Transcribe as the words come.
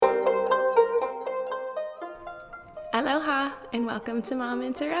Aloha and welcome to Mom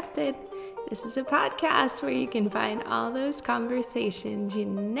Interrupted. This is a podcast where you can find all those conversations you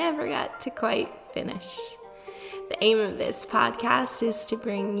never got to quite finish. The aim of this podcast is to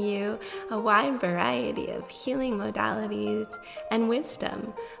bring you a wide variety of healing modalities and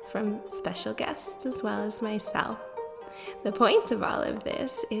wisdom from special guests as well as myself. The point of all of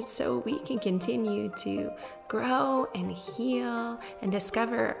this is so we can continue to grow and heal and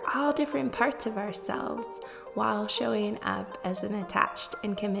discover all different parts of ourselves while showing up as an attached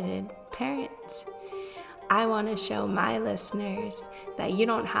and committed parent. I want to show my listeners that you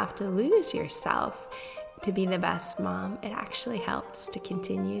don't have to lose yourself to be the best mom. It actually helps to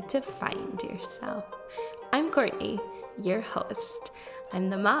continue to find yourself. I'm Courtney, your host. I'm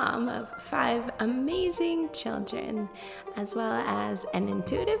the mom of 5 amazing children, as well as an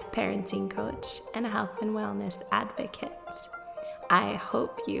intuitive parenting coach and a health and wellness advocate. I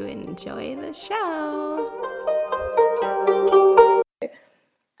hope you enjoy the show.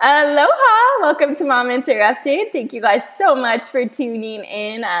 Aloha! Welcome to Mom Interrupted. Thank you guys so much for tuning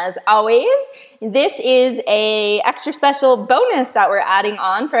in as always. This is a extra special bonus that we're adding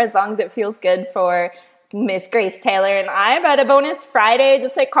on for as long as it feels good for Miss Grace Taylor and I, but a bonus Friday,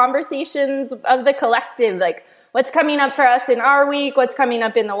 just like conversations of the collective, like what's coming up for us in our week, what's coming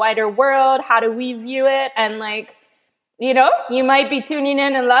up in the wider world, how do we view it, and like, you know, you might be tuning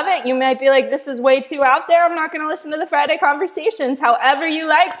in and love it. You might be like, this is way too out there. I'm not going to listen to the Friday conversations. However you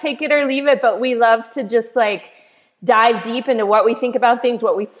like, take it or leave it, but we love to just like dive deep into what we think about things,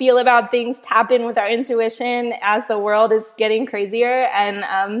 what we feel about things, tap in with our intuition as the world is getting crazier,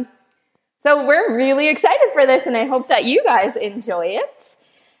 and so we're really excited for this, and I hope that you guys enjoy it.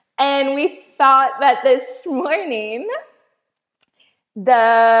 And we thought that this morning,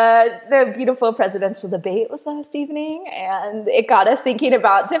 the beautiful presidential debate was last evening, and it got us thinking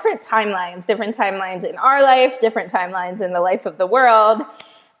about different timelines in our life, different timelines in the life of the world.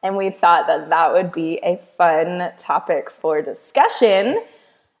 And we thought that that would be a fun topic for discussion.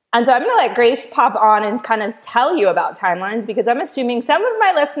 And so I'm going to let Grace pop on and kind of tell you about timelines, because I'm assuming some of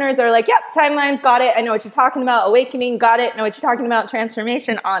my listeners are like, yep, timelines, got it. I know what you're talking about. Awakening, got it. Know what you're talking about.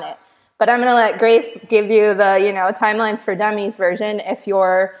 Transformation, on it. But I'm going to let Grace give you the, timelines for dummies version. If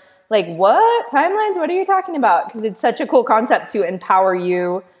you're like, what? Timelines? What are you talking about? Because it's such a cool concept to empower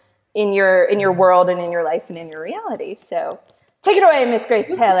you in your world and in your life and in your reality. So take it away, Miss Grace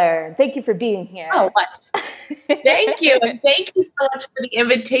Taylor. Thank you for being here. Oh, what? Thank you. And thank you so much for the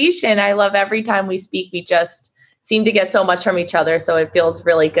invitation. I love every time we speak, we just seem to get so much from each other. So it feels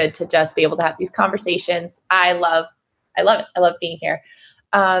really good to just be able to have these conversations. I love it. I love being here.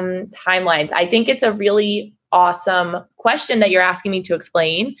 Timelines. I think it's a really awesome question that you're asking me to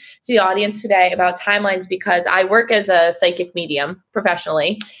explain to the audience today about timelines, because I work as a psychic medium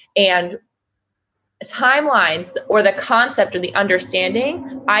professionally, and timelines, or the concept or the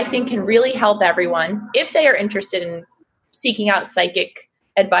understanding, I think can really help everyone if they are interested in seeking out psychic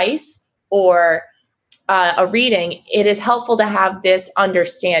advice or a reading. It is helpful to have this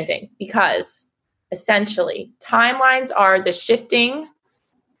understanding, because essentially timelines are the shifting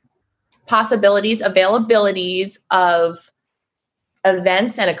possibilities, availabilities of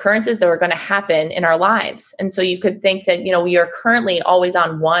events and occurrences that are going to happen in our lives. And so you could think that, we are currently always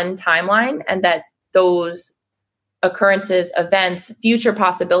on one timeline, and that those occurrences, events, future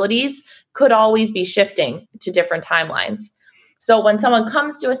possibilities could always be shifting to different timelines. So when someone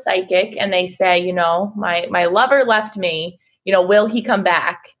comes to a psychic and they say, my lover left me, will he come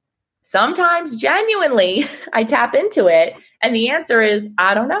back? Sometimes genuinely I tap into it, and the answer is,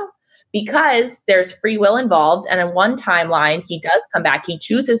 I don't know, because there's free will involved. And in one timeline, he does come back. He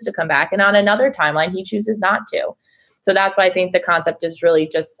chooses to come back. And on another timeline, he chooses not to. So that's why I think the concept is really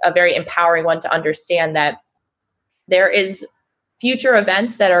just a very empowering one to understand, that there is future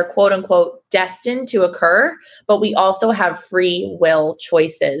events that are quote unquote destined to occur, but we also have free will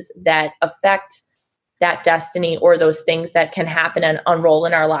choices that affect that destiny or those things that can happen and unroll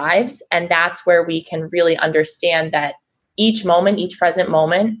in our lives. And that's where we can really understand that each moment, each present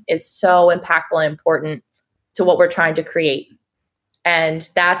moment is so impactful and important to what we're trying to create. And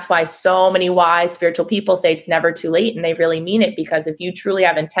that's why so many wise spiritual people say it's never too late, and they really mean it, because if you truly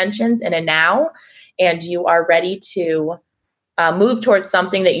have intentions in a now, and you are ready to move towards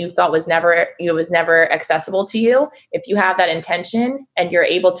something that you thought was never accessible to you, if you have that intention and you're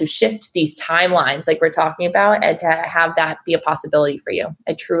able to shift these timelines like we're talking about, and to have that be a possibility for you,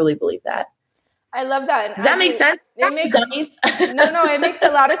 I truly believe that. I love that. Does that make sense? It makes a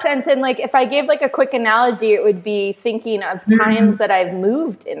lot of sense. And like, if I gave like a quick analogy, it would be thinking of times that I've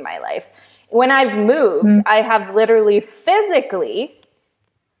moved in my life. When I've moved, I have literally physically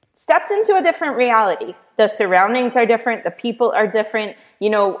stepped into a different reality. the surroundings are different. The people are different.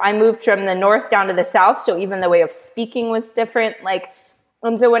 You know, I moved from the north down to the south. So even the way of speaking was different.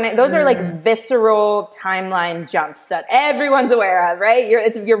 And so those are like visceral timeline jumps that everyone's aware of, right?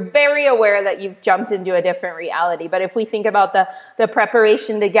 You're very aware that you've jumped into a different reality. But if we think about the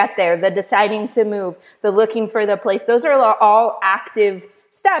preparation to get there, the deciding to move, the looking for the place, those are all active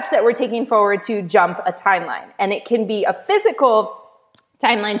steps that we're taking forward to jump a timeline. And it can be a physical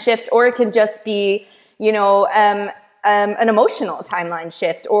timeline shift, or it can just be, an emotional timeline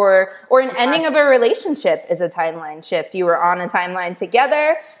shift, or an ending of a relationship is a timeline shift. You were on a timeline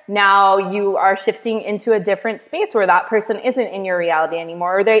together. Now you are shifting into a different space where that person isn't in your reality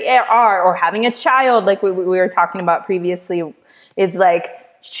anymore, or they are, or having a child, like we were talking about previously, is like,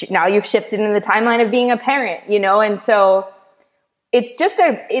 now you've shifted into the timeline of being a parent, and so it's just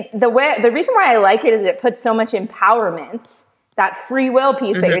the reason why I like it is it puts so much empowerment, that free will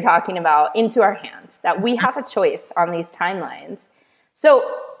piece that you're talking about, into our hands, that we have a choice on these timelines. So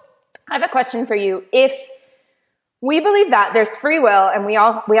I have a question for you. If we believe that there's free will and we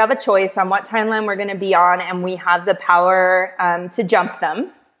have a choice on what timeline we're going to be on, and we have the power to jump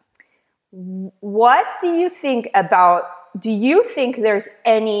them, what do you think there's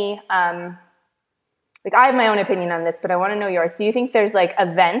any, I have my own opinion on this, but I want to know yours. Do you think there's like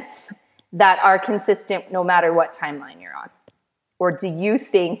events that are consistent no matter what timeline you're on? Or do you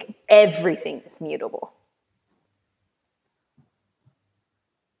think everything is mutable?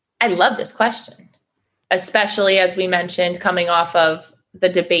 I love this question, especially as we mentioned, coming off of the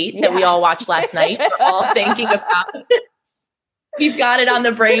debate that we all watched last night. We're all thinking about we've got it on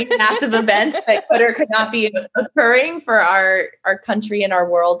the brain, massive events that could or could not be occurring for our country and our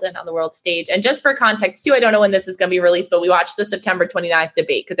world and on the world stage. And just for context too, I don't know when this is going to be released, but we watched the September 29th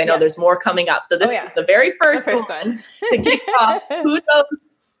debate because I know there's more coming up. So this is the very first one to kick off. Who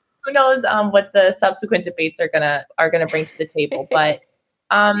knows what the subsequent debates are gonna bring to the table. But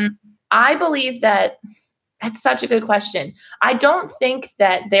I believe that that's such a good question. I don't think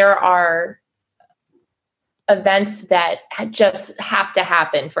that there are events that just have to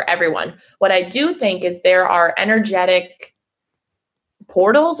happen for everyone. What I do think is there are energetic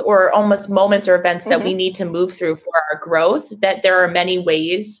portals, or almost moments or events that we need to move through for our growth, that there are many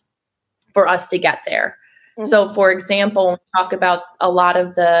ways for us to get there. So for example, when we talk about a lot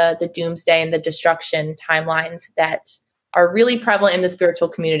of the doomsday and the destruction timelines that are really prevalent in the spiritual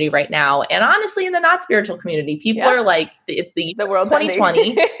community right now. And honestly, in the not spiritual community, people are like, it's the world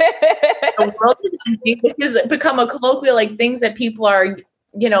 2020. The world is ending. This has become a colloquial, like things that people are,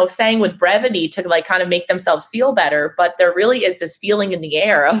 saying with brevity to like kind of make themselves feel better. But there really is this feeling in the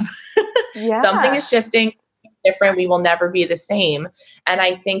air of something is shifting, different. We will never be the same. And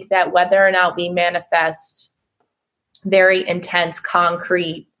I think that whether or not we manifest very intense,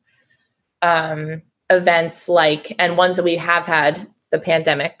 concrete, events and ones that we have had, the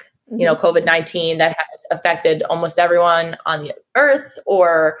pandemic, COVID-19 that has affected almost everyone on the earth,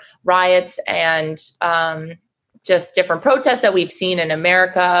 or riots and just different protests that we've seen in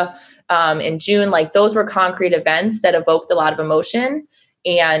America in June. Like those were concrete events that evoked a lot of emotion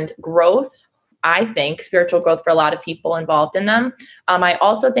and growth. I think spiritual growth for a lot of people involved in them. I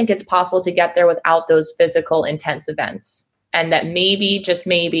also think it's possible to get there without those physical intense events. And that maybe, just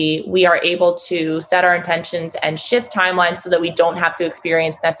maybe, we are able to set our intentions and shift timelines so that we don't have to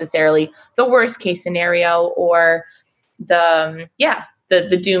experience necessarily the worst case scenario or the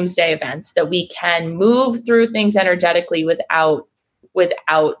doomsday events, that we can move through things energetically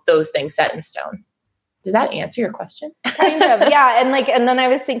without those things set in stone. Did that answer your question? Kind of, yeah. And then I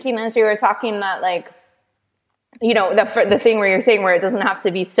was thinking as you were talking that the thing where you're saying where it doesn't have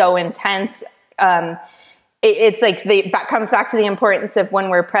to be so intense, it's like that comes back to the importance of when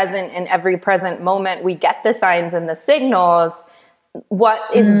we're present in every present moment, we get the signs and the signals.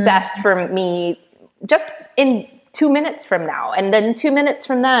 What is best for me just in 2 minutes from now, and then 2 minutes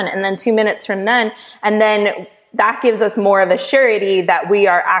from then, and then 2 minutes from then. And then that gives us more of a surety that we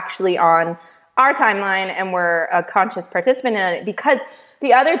are actually on our timeline and we're a conscious participant in it. Because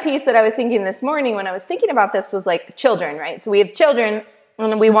the other piece that I was thinking this morning when I was thinking about this was like children, right? So we have children,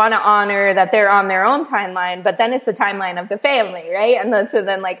 and we want to honor that they're on their own timeline, but then it's the timeline of the family, right? And then, so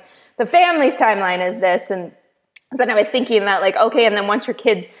then like the family's timeline is this. And so then I was thinking that like, okay, and then once your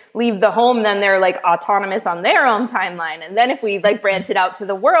kids leave the home, then they're like autonomous on their own timeline. And then if we like branch it out to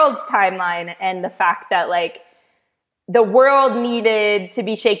the world's timeline, and the fact that like the world needed to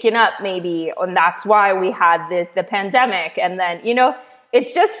be shaken up maybe, and that's why we had the pandemic. And then,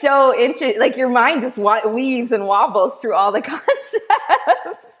 it's just so interesting. Like your mind just weaves and wobbles through all the concepts.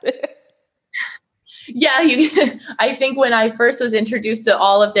 Yeah, I think when I first was introduced to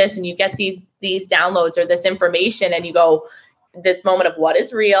all of this, and you get these downloads or this information, and you go, this moment of what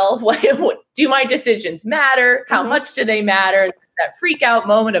is real, what do my decisions matter, how much do they matter, that freak out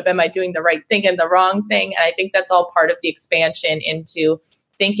moment of am I doing the right thing and the wrong thing. And I think that's all part of the expansion into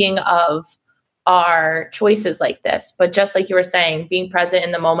thinking of our choices like this. But just like you were saying, being present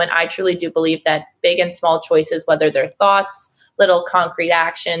in the moment, I truly do believe that big and small choices, whether they're thoughts, little concrete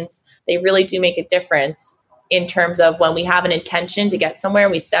actions, they really do make a difference in terms of when we have an intention to get somewhere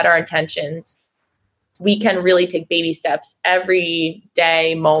and we set our intentions, we can really take baby steps every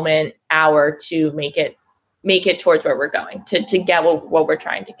day, moment, hour to make it towards where we're going, to get what we're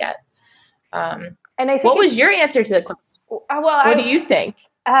trying to get. And I think what was your answer to the question? Well, what do you think?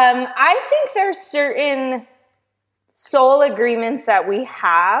 I think there's certain soul agreements that we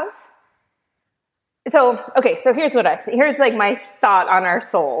have. So here's like my thought on our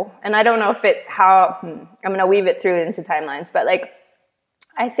soul. And I don't know if I'm going to weave it through into timelines, but like,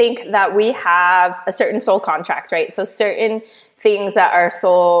 I think that we have a certain soul contract, right? So certain things that our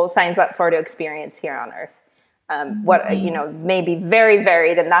soul signs up for to experience here on earth. May be very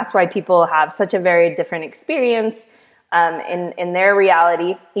varied. And that's why people have such a very different experience in their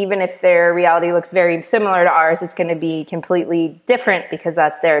reality. Even if their reality looks very similar to ours, it's going to be completely different because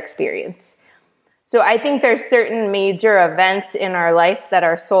that's their experience. So I think there's certain major events in our life that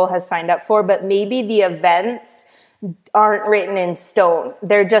our soul has signed up for, but maybe the events aren't written in stone.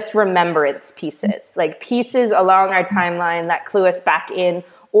 They're just remembrance pieces, like pieces along our timeline that clue us back in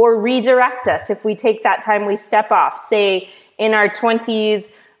or redirect us. If we take that time, we step off. Say in our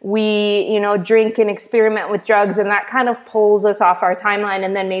 20s, we, drink and experiment with drugs, and that kind of pulls us off our timeline.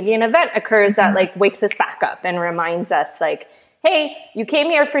 And then maybe an event occurs that like wakes us back up and reminds us like, hey, you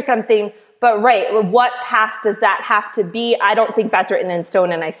came here for something. But right, what path does that have to be? I don't think that's written in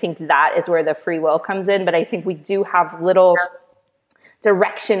stone, and I think that is where the free will comes in. But I think we do have little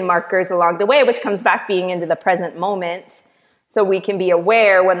direction markers along the way, which comes back being into the present moment. So we can be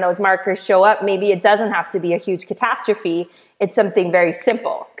aware when those markers show up. Maybe it doesn't have to be a huge catastrophe. It's something very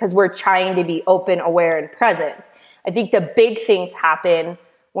simple because we're trying to be open, aware, and present. I think the big things happen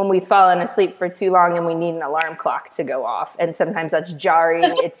when we've fallen asleep for too long and we need an alarm clock to go off. And sometimes that's jarring,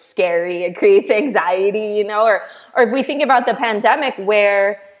 it's scary, it creates anxiety, or if we think about the pandemic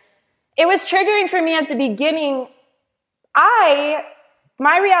where it was triggering for me at the beginning,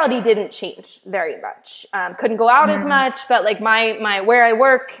 my reality didn't change very much. Couldn't go out as much, but like my where I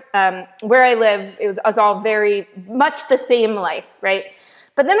work, where I live, it was all very much the same life, right?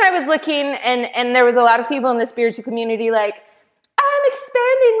 But then I was looking and there was a lot of people in the spiritual community like, I'm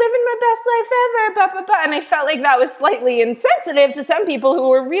expanding, living my best life ever, blah, blah, blah. And I felt like that was slightly insensitive to some people who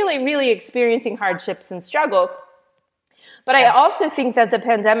were really, really experiencing hardships and struggles. But I also think that the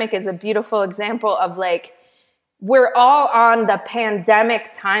pandemic is a beautiful example of like, we're all on the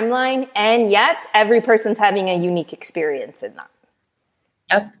pandemic timeline, and yet every person's having a unique experience in that.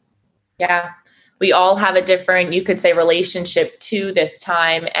 Yep. Yeah. We all have a different, you could say, relationship to this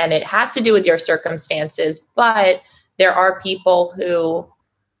time, and it has to do with your circumstances, but there are people who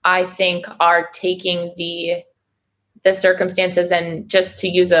I think are taking the circumstances and just to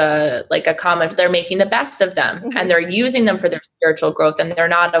use a comment, they're making the best of them and they're using them for their spiritual growth, and they're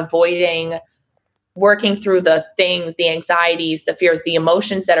not avoiding working through the things, the anxieties, the fears, the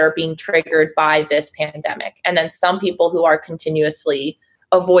emotions that are being triggered by this pandemic. And then some people who are continuously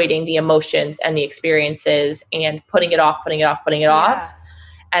avoiding the emotions and the experiences and putting it off.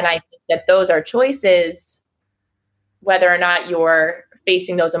 And I think that those are choices, whether or not you're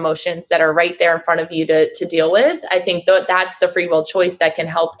facing those emotions that are right there in front of you to deal with. I think that's the free will choice that can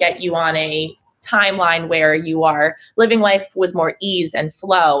help get you on a timeline where you are living life with more ease and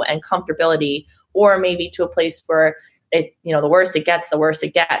flow and comfortability, or maybe to a place where it, the worse it gets, the worse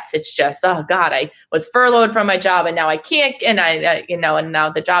it gets. It's just, oh God, I was furloughed from my job and now I can't, and and now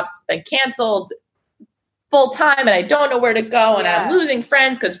the job's been canceled full time and I don't know where to go, and I'm losing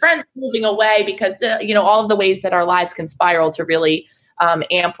friends because friends are moving away, because all of the ways that our lives can spiral to really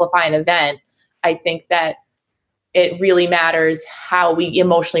amplify an event. I think that it really matters how we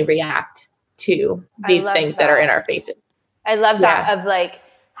emotionally react to these things that are in our faces. I love that of like,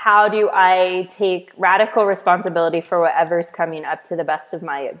 how do I take radical responsibility for whatever's coming up to the best of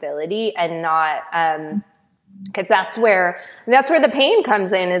my ability, and not because that's where the pain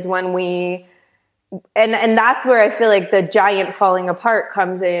comes in, is when we and that's where I feel like the giant falling apart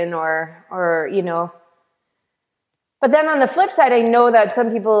comes in, or But then on the flip side, I know that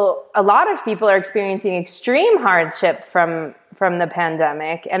a lot of people are experiencing extreme hardship from the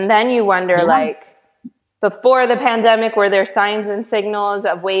pandemic, and then you wonder like, before the pandemic, were there signs and signals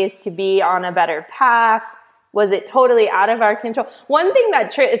of ways to be on a better path? Was it totally out of our control? One thing that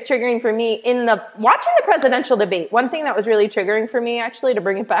is triggering for me watching the presidential debate, one thing that was really triggering for me, actually, to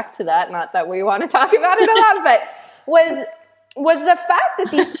bring it back to that, not that we want to talk about it a lot, but was the fact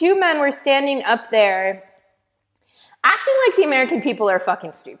that these two men were standing up there acting like the American people are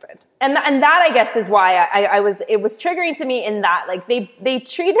fucking stupid. And that, I guess, is why it was triggering to me in that, like, they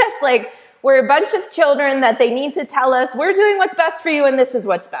treat us like we're a bunch of children that they need to tell us, we're doing what's best for you and this is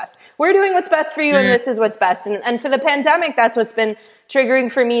what's best. We're doing what's best for you and this is what's best. And for the pandemic, that's what's been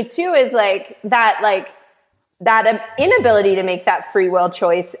triggering for me too, is that inability to make that free will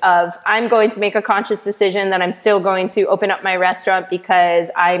choice of, I'm going to make a conscious decision that I'm still going to open up my restaurant because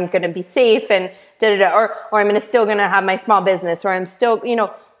I'm going to be safe and or I'm still going to have my small business, or I'm still,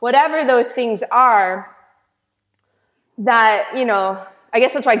 whatever those things are, that, I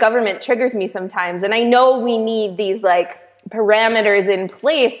guess that's why government triggers me sometimes. And I know we need these like parameters in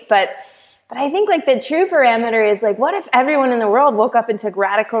place, but I think like the true parameter is like, what if everyone in the world woke up and took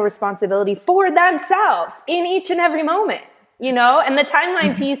radical responsibility for themselves in each and every moment, And the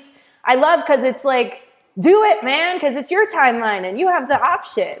timeline piece I love, because it's like, do it, man, because it's your timeline and you have the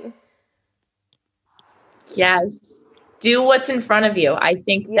option. Yes. Do what's in front of you. I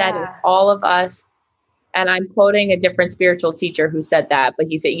think that if all of us, and I'm quoting a different spiritual teacher who said that, but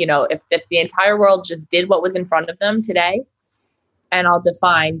he said, if the entire world just did what was in front of them today, and I'll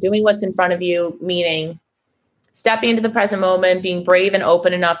define doing what's in front of you, meaning stepping into the present moment, being brave and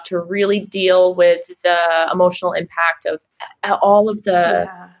open enough to really deal with the emotional impact of all of the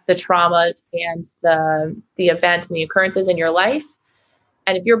traumas and the events and the occurrences in your life.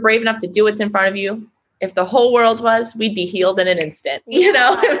 And if you're brave enough to do what's in front of you, if the whole world was, we'd be healed in an instant,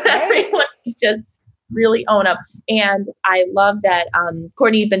 if everyone could just really own up. And I love that,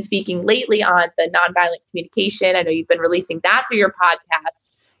 Courtney, you've been speaking lately on the nonviolent communication. I know you've been releasing that through your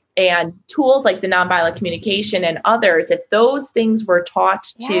podcast, and tools like the nonviolent communication and others. If those things were taught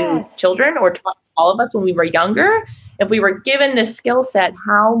to children or taught to all of us when we were younger, if we were given this skill set,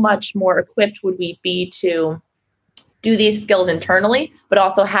 how much more equipped would we be to do these skills internally, but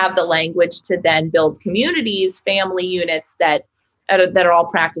also have the language to then build communities, family units that are all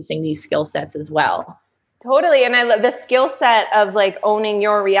practicing these skill sets as well. Totally. And I love the skill set of like owning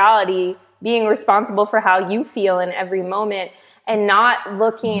your reality, being responsible for how you feel in every moment, and not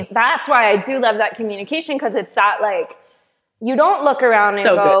looking. That's why I do love that communication, because it's that like, you don't look around and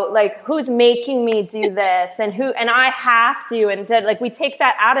go like, who's making me do this and I have to, and like we take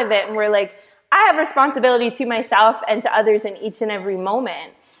that out of it and we're like, I have responsibility to myself and to others in each and every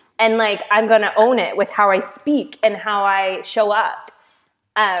moment. And like, I'm going to own it with how I speak and how I show up.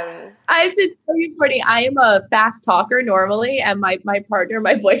 I have to tell you, Courtney, I am a fast talker normally, and my partner,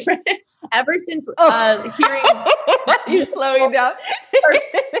 my boyfriend, ever since hearing you're slowing down.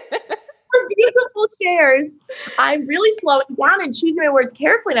 Our beautiful shares, I'm really slowing down and choosing my words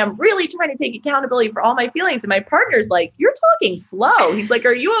carefully, and I'm really trying to take accountability for all my feelings. And my partner's like, "You're talking slow." He's like,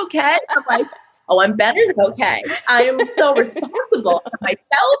 "Are you okay?" I'm like, "Oh, I'm better than okay. I am so responsible for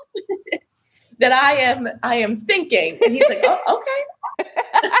myself that I am thinking." And he's like, "Oh, okay."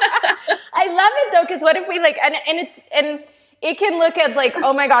 I love it though, because what if we like, and it can look as like,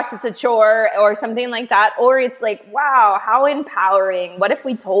 oh my gosh, it's a chore or something like that, or it's like, wow, how empowering. What if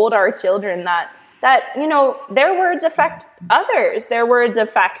we told our children that their words affect others, their words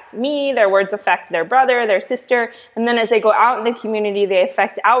affect me, their words affect their brother, their sister, and then as they go out in the community, they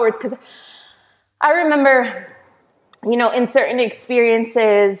affect ours. Because I remember, in certain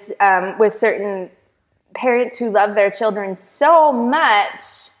experiences with certain parents who love their children so much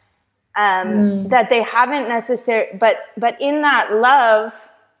that they haven't necessarily, but in that love,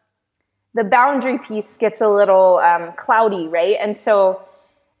 the boundary piece gets a little cloudy, right? And so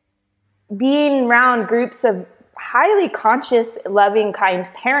being around groups of highly conscious, loving, kind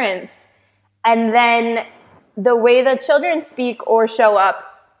parents, and then the way the children speak or show up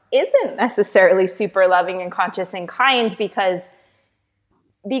isn't necessarily super loving and conscious and kind, because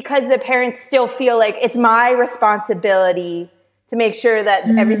the parents still feel like it's my responsibility to make sure that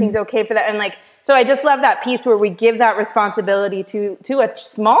everything's okay for that. And like, so I just love that piece where we give that responsibility to a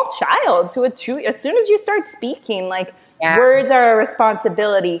small child, as soon as you start speaking, like words are a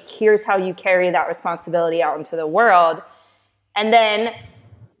responsibility. Here's how you carry that responsibility out into the world. And then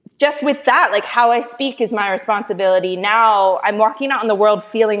just with that, like how I speak is my responsibility. Now I'm walking out in the world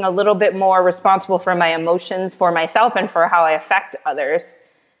feeling a little bit more responsible for my emotions, for myself, and for how I affect others.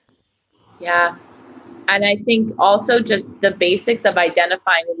 Yeah. And I think also just the basics of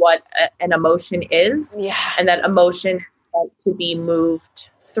identifying what an emotion is, and that emotion has to be moved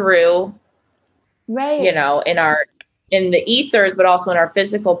through Right. You know, in the ethers, but also in our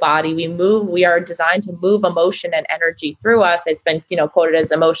physical body, we are designed to move emotion and energy through us. It's been, you know, quoted as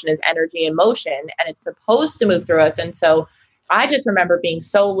emotion is energy in motion, and it's supposed to move through us. And so I just remember being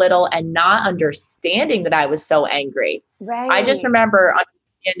so little and not understanding that I was so angry. Right. I just remember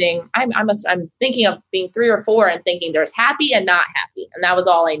understanding, I'm thinking of being 3 or 4 and thinking there's happy and not happy. And that was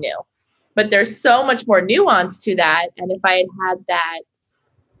all I knew. But there's so much more nuance to that. And if I had that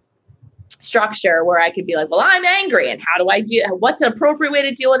structure where I could be like, well, I'm angry, and what's an appropriate way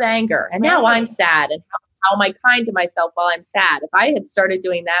to deal with anger? And now I'm sad, and how am I kind to myself while I'm sad? If I had started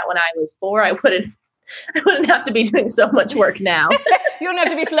doing that when I was 4, I wouldn't have to be doing so much work now. You don't have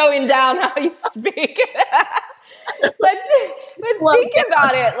to be slowing down how you speak. but think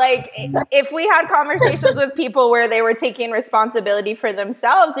about it. Like, if we had conversations with people where they were taking responsibility for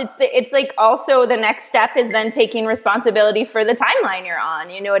themselves, it's like also the next step is then taking responsibility for the timeline you're on.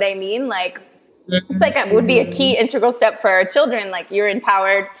 You know what I mean? Like, it's like it would be a key integral step for our children. Like, you're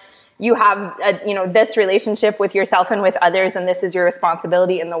empowered. You have this relationship with yourself and with others, and this is your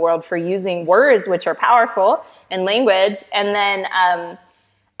responsibility in the world for using words, which are powerful, and language, and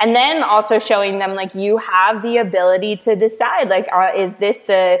then also showing them, like, you have the ability to decide, like, is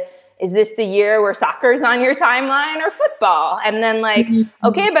this the year where soccer's on your timeline or football? And then, like,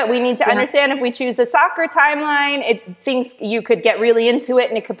 okay, but we need to understand if we choose the soccer timeline, you could get really into it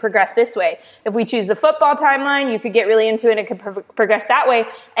and it could progress this way. If we choose the football timeline, you could get really into it and it could progress that way.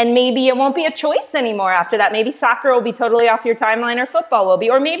 And maybe it won't be a choice anymore after that. Maybe soccer will be totally off your timeline, or football will be,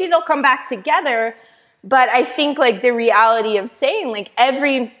 or maybe they'll come back together. But I think, like, the reality of saying, like,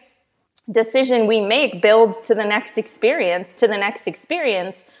 every decision we make builds to the next experience,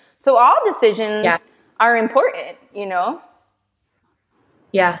 So all decisions are important, you know?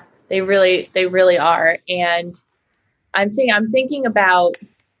 Yeah, they really are. And I'm thinking about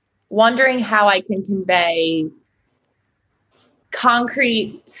wondering how I can convey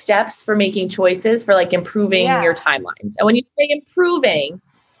concrete steps for making choices for, like, improving your timelines. And when you say improving,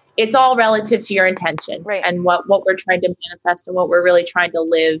 it's all relative to your intention, right, and what we're trying to manifest and what we're really trying to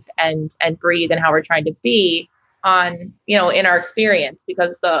live and breathe and how we're trying to be on, you know, in our experience.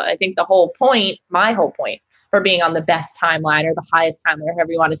 Because I think my whole point for being on the best timeline or the highest timeline, or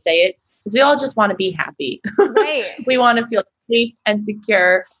however you want to say it, is we all just want to be happy. Right. We want to feel safe and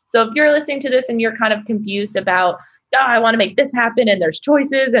secure. So if you're listening to this and you're kind of confused about, I want to make this happen, and there's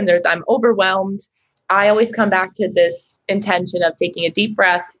choices, and I'm overwhelmed, I always come back to this intention of taking a deep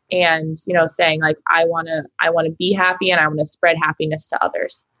breath and, you know, saying, like, I want to be happy, and I want to spread happiness to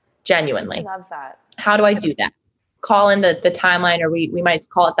others genuinely. I love that. How do I do that? Call in the timeline, or we might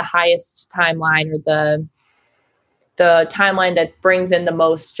call it the highest timeline, or the timeline that brings in the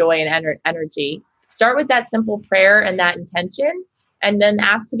most joy and energy. Start with that simple prayer and that intention, and then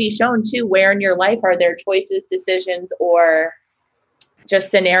ask to be shown too, where in your life are there choices, decisions, or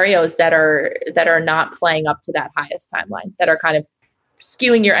just scenarios that are not playing up to that highest timeline, that are kind of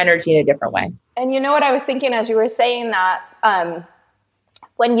skewing your energy in a different way. And you know what I was thinking as you were saying that,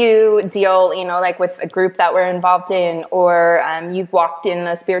 when you deal, you know, like with a group that we're involved in, or you've walked in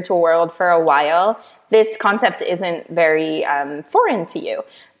the spiritual world for a while, this concept isn't very foreign to you.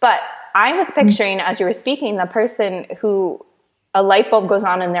 But I was picturing, as you were speaking, the person who a light bulb goes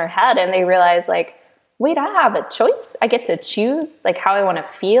on in their head and they realize, like, wait, I have a choice. I get to choose, like, how I want to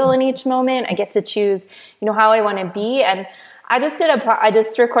feel in each moment. I get to choose, you know, how I want to be. And I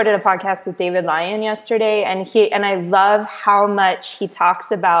just recorded a podcast with David Lyon yesterday, and I love how much he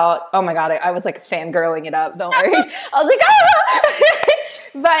talks about, oh my God, I was like fangirling it up. Don't worry. I was like, ah!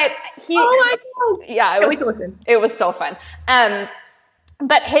 But oh my God. Yeah, it was so fun.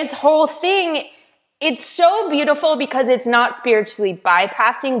 But his whole thing, it's so beautiful because it's not spiritually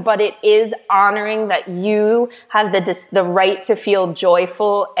bypassing, but it is honoring that you have the right to feel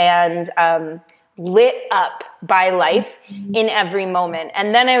joyful and lit up by life in every moment.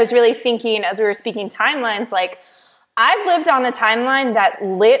 And then I was really thinking, as we were speaking timelines, like, I've lived on a timeline that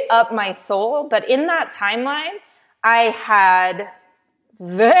lit up my soul, but in that timeline, I had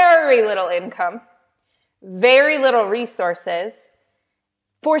very little income, very little resources.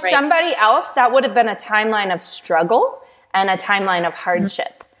 For somebody else, that would have been a timeline of struggle and a timeline of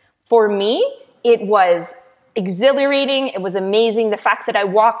hardship. For me, it was exhilarating. It was amazing. The fact that I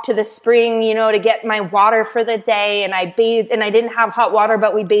walked to the spring, you know, to get my water for the day, and I bathed, and I didn't have hot water,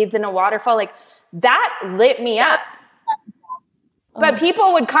 but we bathed in a waterfall, like, that lit me up. But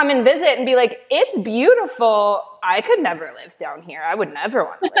people would come and visit and be like, it's beautiful. I could never live down here. I would never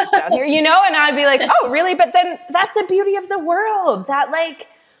want to live down here, you know? And I'd be like, oh, really? But then that's the beauty of the world. That, like,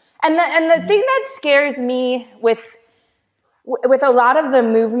 and the thing that scares me with with a lot of the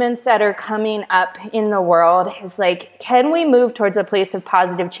movements that are coming up in the world is like, can we move towards a place of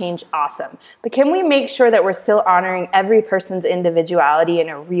positive change? Awesome. But can we make sure that we're still honoring every person's individuality in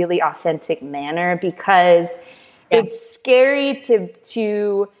a really authentic manner? Because it's scary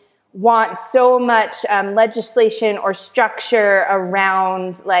to want so much legislation or structure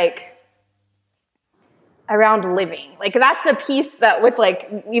around living. Like, that's the piece that with like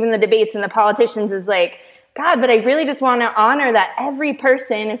even the debates and the politicians is like, God, but I really just want to honor that every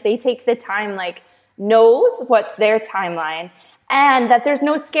person, if they take the time, like, knows what's their timeline, and that there's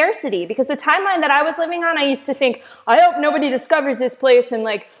no scarcity. Because the timeline that I was living on, I used to think, I hope nobody discovers this place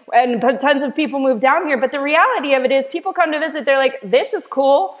and tons of people move down here. But the reality of it is people come to visit. They're like, this is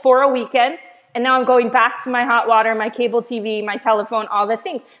cool for a weekend. And now I'm going back to my hot water, my cable TV, my telephone, all the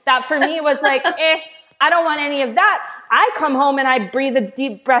things. That for me was like, I don't want any of that. I come home and I breathe a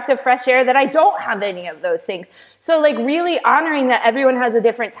deep breath of fresh air that I don't have any of those things. So like really honoring that everyone has a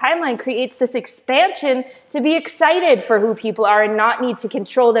different timeline creates this expansion to be excited for who people are and not need to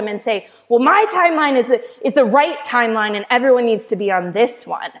control them and say, well, my timeline is the right timeline and everyone needs to be on this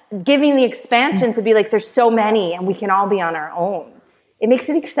one. Giving the expansion to be like, there's so many and we can all be on our own. It makes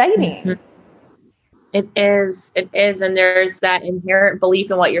it exciting. Mm-hmm. It is. And there's that inherent belief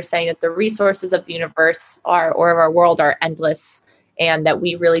in what you're saying, that the resources of the universe or of our world are endless, and that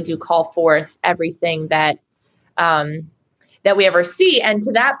we really do call forth everything that we ever see. And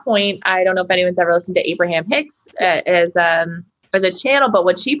to that point, I don't know if anyone's ever listened to Abraham Hicks as a channel, but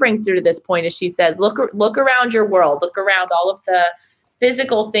what she brings through to this point is she says, look around your world, look around all of the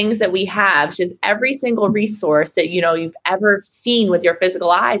physical things that we have. She says every single resource that you've ever seen with your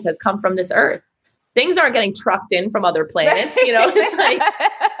physical eyes has come from this earth. Things aren't getting trucked in from other planets, It's like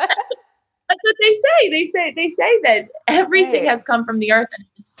that's what they say. They say that everything has come from the earth, and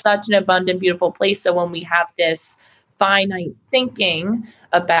it's such an abundant, beautiful place. So when we have this finite thinking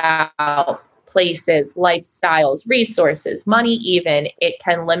about places, lifestyles, resources, money, even, it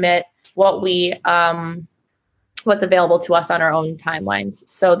can limit what what's available to us on our own timelines.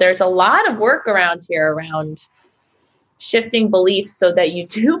 So there's a lot of work around here around shifting beliefs so that you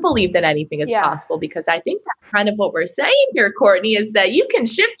do believe that anything is possible. Because I think that's kind of what we're saying here, Courtney, is that you can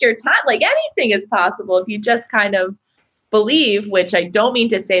shift your time. Like, anything is possible if you just kind of believe, which I don't mean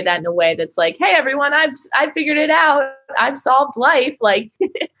to say that in a way that's like, hey, everyone, I've figured it out. I've solved life. Like,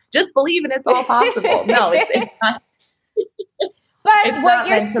 just believe and it's all possible. No, it's not. But what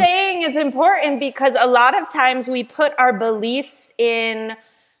you're saying is important, because a lot of times we put our beliefs in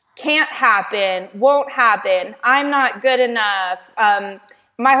can't happen, won't happen, I'm not good enough,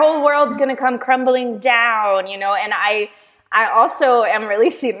 my whole world's going to come crumbling down, and I also am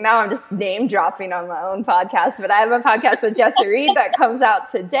releasing, now I'm just name dropping on my own podcast, but I have a podcast with Jessa Reed that comes out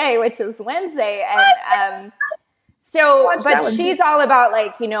today, which is Wednesday. And but she's all about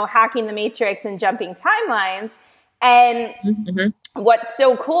hacking the matrix and jumping timelines. And what's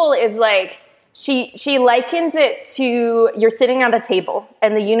so cool is she likens it to you're sitting at a table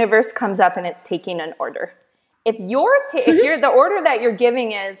and the universe comes up and it's taking an order. If you're the order that you're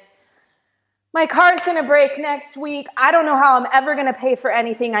giving is, my car's going to break next week, I don't know how I'm ever going to pay for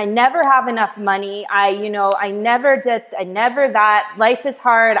anything, I never have enough money, I never that, life is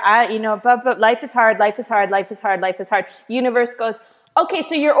hard, but life is hard. Universe goes, okay,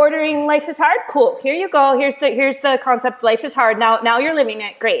 so you're ordering life is hard? Cool. Here you go. Here's the concept. Life is hard. Now you're living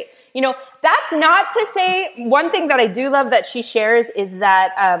it. Great. That's not to say, one thing that I do love that she shares is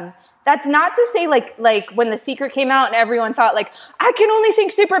that, that's not to say like when The Secret came out and everyone thought I can only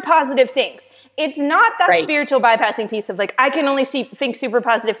think super positive things. It's not that spiritual bypassing piece of I can only think super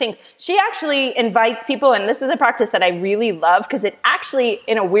positive things. She actually invites people, and this is a practice that I really love because it actually,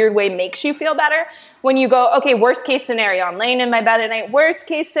 in a weird way, makes you feel better. When you go, okay, worst case scenario, I'm laying in my bed at night. Worst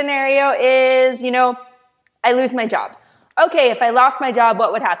case scenario is, I lose my job. Okay, if I lost my job,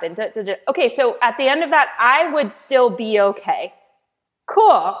 what would happen? Okay, so at the end of that, I would still be okay.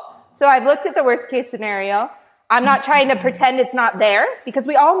 Cool. So I've looked at the worst case scenario. I'm not trying to pretend it's not there, because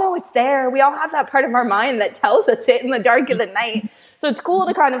we all know it's there. We all have that part of our mind that tells us it in the dark of the night. So it's cool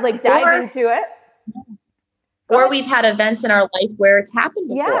to kind of dive into it. Or we've had events in our life where it's happened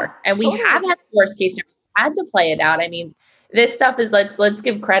before, and we have had the worst case scenario, had to play it out. I mean, this stuff is let's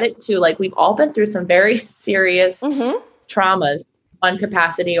give credit to we've all been through some very serious traumas, one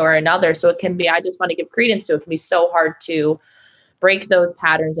capacity or another. So it can be, I just want to give credence to it. It can be so hard to break those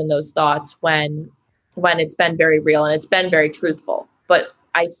patterns and those thoughts when it's been very real and it's been very truthful. But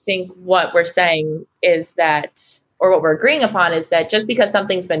I think what we're saying is that, or what we're agreeing upon is that just because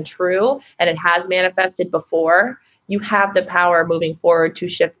something's been true and it has manifested before, you have the power moving forward to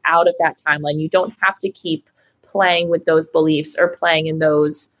shift out of that timeline. You don't have to keep playing with those beliefs or playing in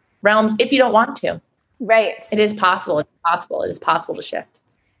those realms if you don't want to. Right. It is possible. It's possible. It is possible to shift.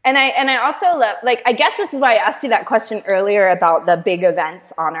 And I also love, like, I guess this is why I asked you that question earlier about the big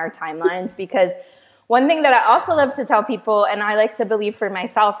events on our timelines, because one thing that I also love to tell people, and I like to believe for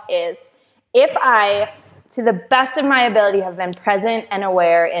myself, is if I, to the best of my ability, have been present and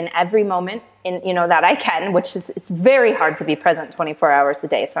aware in every moment that I can, which is, it's very hard to be present 24 hours a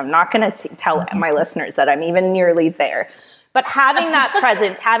day. So I'm not going to tell my listeners that I'm even nearly there. But having that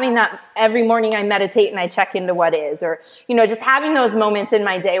presence, having that every morning I meditate and I check into what is, or, just having those moments in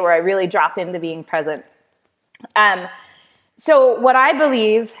my day where I really drop into being present. So what I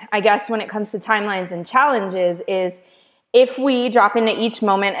believe, I guess, when it comes to timelines and challenges is if we drop into each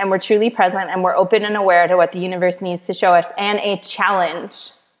moment and we're truly present and we're open and aware to what the universe needs to show us and a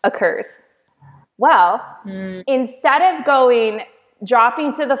challenge occurs. Well, instead of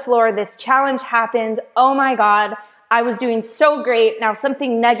dropping to the floor, this challenge happened, oh my God, I was doing so great. Now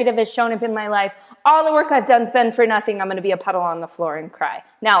something negative has shown up in my life. All the work I've done's been for nothing. I'm going to be a puddle on the floor and cry.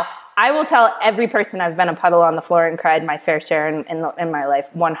 Now, I will tell every person I've been a puddle on the floor and cried my fair share in my life,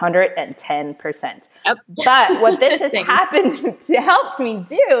 110%. Yep. But what this has helped me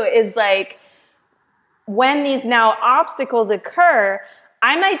do is, like, when these now obstacles occur,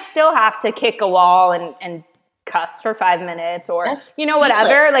 I might still have to kick a wall and cuss for 5 minutes or,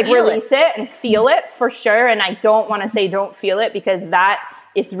 whatever, release it and feel it for sure. And I don't want to say don't feel it because that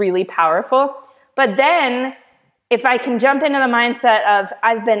is really powerful. But then if I can jump into the mindset of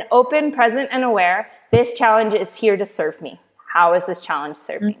I've been open, present, and aware, this challenge is here to serve me. How is this challenge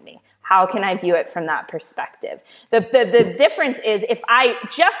serving me? How can I view it from that perspective? The difference is if I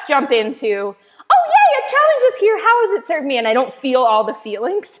just jump into, oh yay, a challenge is here, how is it serving me? And I don't feel all the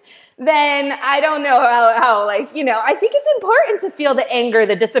feelings, then I don't know how I think it's important to feel the anger,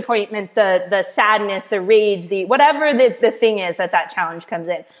 the disappointment, the sadness, the rage, the whatever the thing is that challenge comes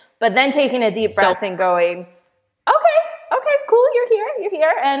in. But then taking a deep breath and going, okay, cool, you're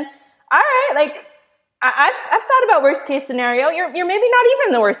here. And all right, I've thought about worst case scenario. You're maybe not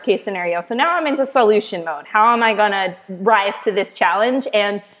even the worst case scenario. So now I'm into solution mode. How am I going to rise to this challenge?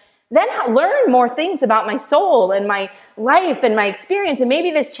 And then learn more things about my soul and my life and my experience. And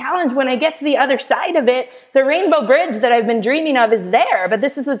maybe this challenge, when I get to the other side of it, the rainbow bridge that I've been dreaming of is there. But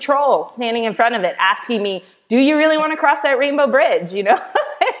this is the troll standing in front of it asking me, do you really want to cross that rainbow bridge?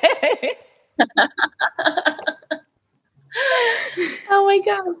 Oh my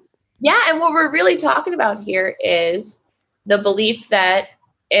God. Yeah. And what we're really talking about here is the belief that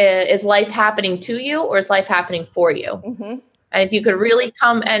is life happening to you or is life happening for you? Mm-hmm. And if you could really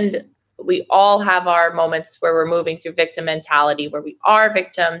come, and we all have our moments where we're moving through victim mentality, where we are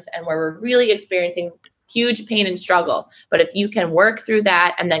victims and where we're really experiencing huge pain and struggle. But if you can work through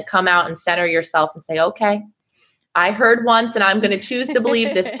that and then come out and center yourself and say, okay, I heard once and I'm going to choose to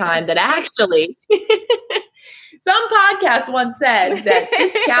believe this time that actually some podcast once said that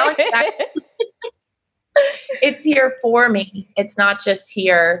this challenge, it's here for me. It's not just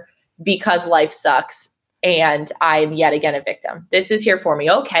here because life sucks and I'm yet again a victim. This is here for me.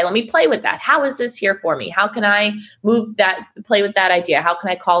 Okay, let me play with that. How is this here for me? How can I play with that idea? How can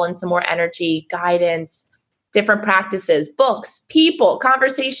I call in some more energy, guidance, different practices, books, people,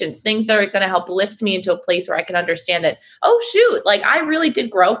 conversations, things that are going to help lift me into a place where I can understand that, oh shoot, I really did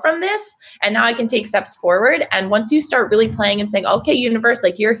grow from this and now I can take steps forward. And once you start really playing and saying, okay, universe,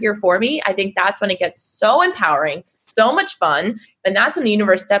 you're here for me, I think that's when it gets so empowering, so much fun. And that's when the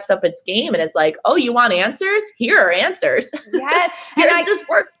universe steps up its game and is like, oh, you want answers? Here are answers. Yes. Here's this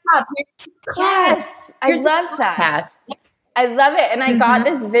workshop. Yes. I love that. I love it. And I got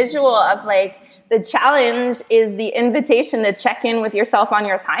this visual of the challenge is the invitation to check in with yourself on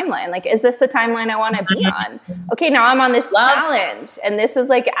your timeline. Is this the timeline I want to be on? Okay, now I'm on this challenge. And this is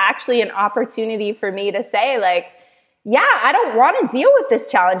actually an opportunity for me to say yeah, I don't want to deal with this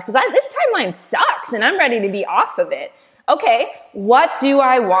challenge because this timeline sucks and I'm ready to be off of it. Okay, what do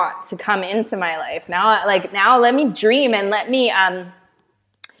I want to come into my life? Now let me dream and let me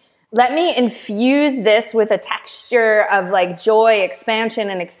infuse this with a texture of joy, expansion,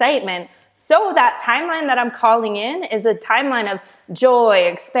 and excitement. So that timeline that I'm calling in is a timeline of joy,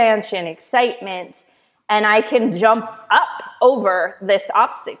 expansion, excitement, and I can jump up over this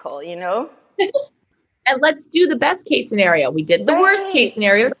obstacle, And let's do the best case scenario. We did the worst case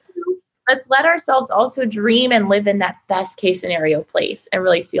scenario too. Let's let ourselves also dream and live in that best case scenario place and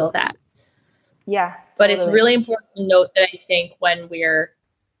really feel that. Yeah. But it's really important to note that I think when we're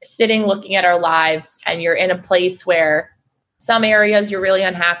sitting looking at our lives and you're in a place where some areas you're really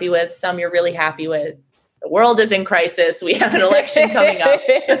unhappy with, some you're really happy with. The world is in crisis. We have an election coming up.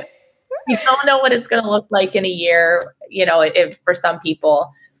 You don't know what it's going to look like in a year, for some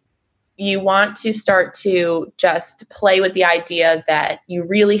people. You want to start to just play with the idea that you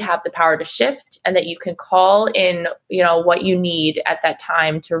really have the power to shift and that you can call in, what you need at that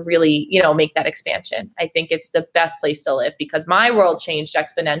time to really, make that expansion. I think it's the best place to live because my world changed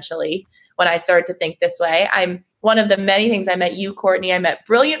exponentially when I started to think this way. I'm one of the many things. I met you, Courtney. I met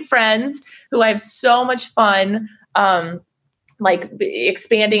brilliant friends who I have so much fun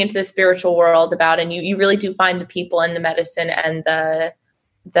expanding into the spiritual world about. And you really do find the people and the medicine and the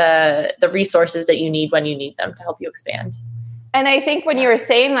resources that you need when you need them to help you expand. And I think when you were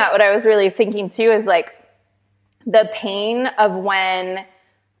saying that, what I was really thinking too is like the pain of when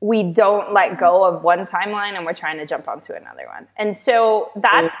we don't let go of one timeline and we're trying to jump onto another one. And so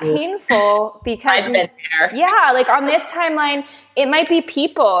that's painful because I've been there. Yeah, like on this timeline, it might be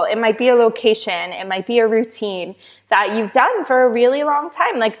people, it might be a location, it might be a routine that you've done for a really long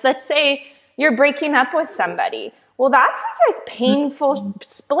time. Like let's say you're breaking up with somebody. Well, that's like a painful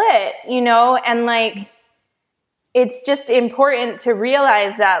split, and like it's just important to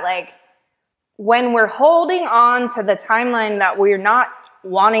realize that like when we're holding on to the timeline that we're not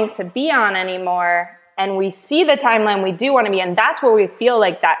wanting to be on anymore and we see the timeline we do want to be in, that's where we feel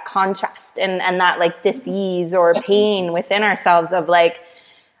like that contrast and that like dis-ease or pain within ourselves of like,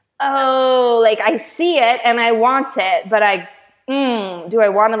 oh, like I see it and I want it, but do I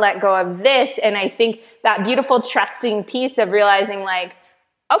want to let go of this? And I think that beautiful trusting piece of realizing like,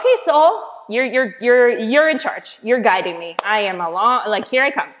 okay, soul, you're in charge. You're guiding me. I am along, like here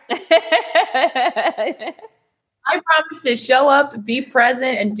I come. I promise to show up, be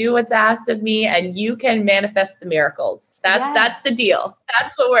present, and do what's asked of me, and you can manifest the miracles. That's the deal.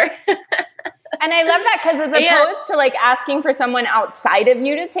 That's what we're. And I love that because as opposed to like asking for someone outside of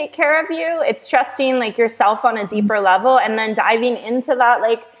you to take care of you, it's trusting like yourself on a deeper level and then diving into that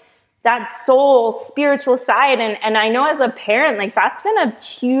like that soul spiritual side. And I know as a parent, like that's been a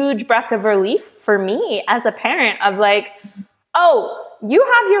huge breath of relief for me as a parent of like, oh, you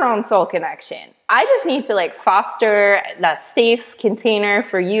have your own soul connection. I just need to like foster that safe container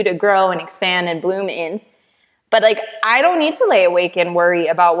for you to grow and expand and bloom in. But like, I don't need to lay awake and worry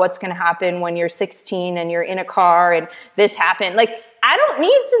about what's going to happen when you're 16 and you're in a car and this happened. Like, I don't need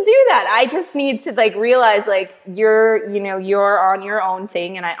to do that. I just need to like realize like you're on your own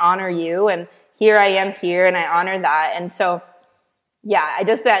thing and I honor you and here I am here and I honor that. And so, yeah, I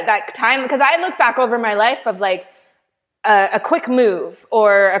just, that time, because I look back over my life of like a quick move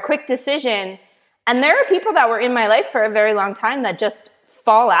or a quick decision. And there are people that were in my life for a very long time that just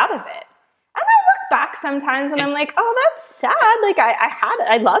fall out of it. And I look back sometimes and I'm like, oh, that's sad. Like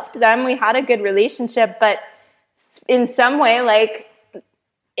I loved them. We had a good relationship, but in some way, like,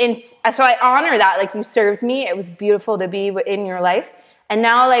 so I honor that. Like you served me. It was beautiful to be in your life. And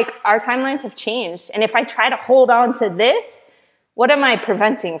now like our timelines have changed. And if I try to hold on to this, what am I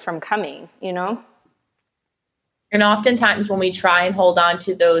preventing from coming, And oftentimes when we try and hold on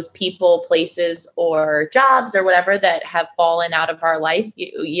to those people, places, or jobs or whatever that have fallen out of our life,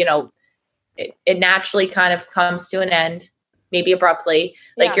 it naturally kind of comes to an end, maybe abruptly.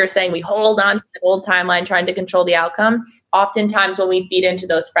 Like you're saying, we hold on to the old timeline trying to control the outcome. Oftentimes when we feed into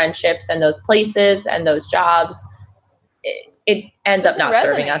those friendships and those places and those jobs, it ends up not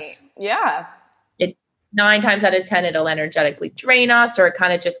serving us. Yeah. 9 times out of 10, it'll energetically drain us, or it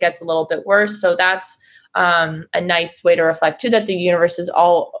kind of just gets a little bit worse. So that's a nice way to reflect too, that the universe is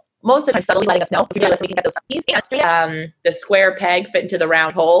most of the time subtly letting us know. If we really listen, we can get those signs. The square peg fit into the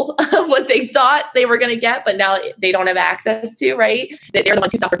round hole of what they thought they were going to get, but now they don't have access to, right? They're the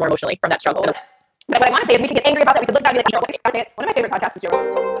ones who suffered more emotionally from that struggle. But what I want to say is we can get angry about that. We can look back and be like, I say it. One of my favorite podcasts is your.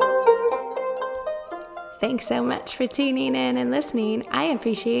 Thanks so much for tuning in and listening. I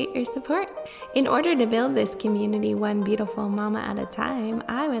appreciate your support. In order to build this community one beautiful mama at a time,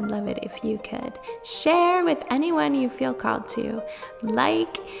 I would love it if you could share with anyone you feel called to,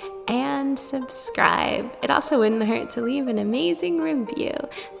 like and subscribe. It also wouldn't hurt to leave an amazing review.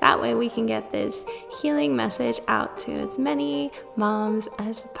 That way we can get this healing message out to as many moms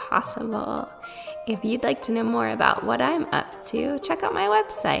as possible. If you'd like to know more about what I'm up to, check out my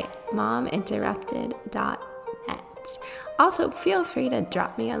website, mominterrupted.net. Also, feel free to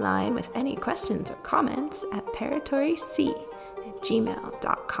drop me a line with any questions or comments at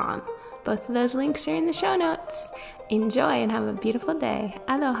paratoric@gmail.com. Both of those links are in the show notes. Enjoy and have a beautiful day.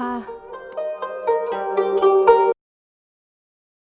 Aloha.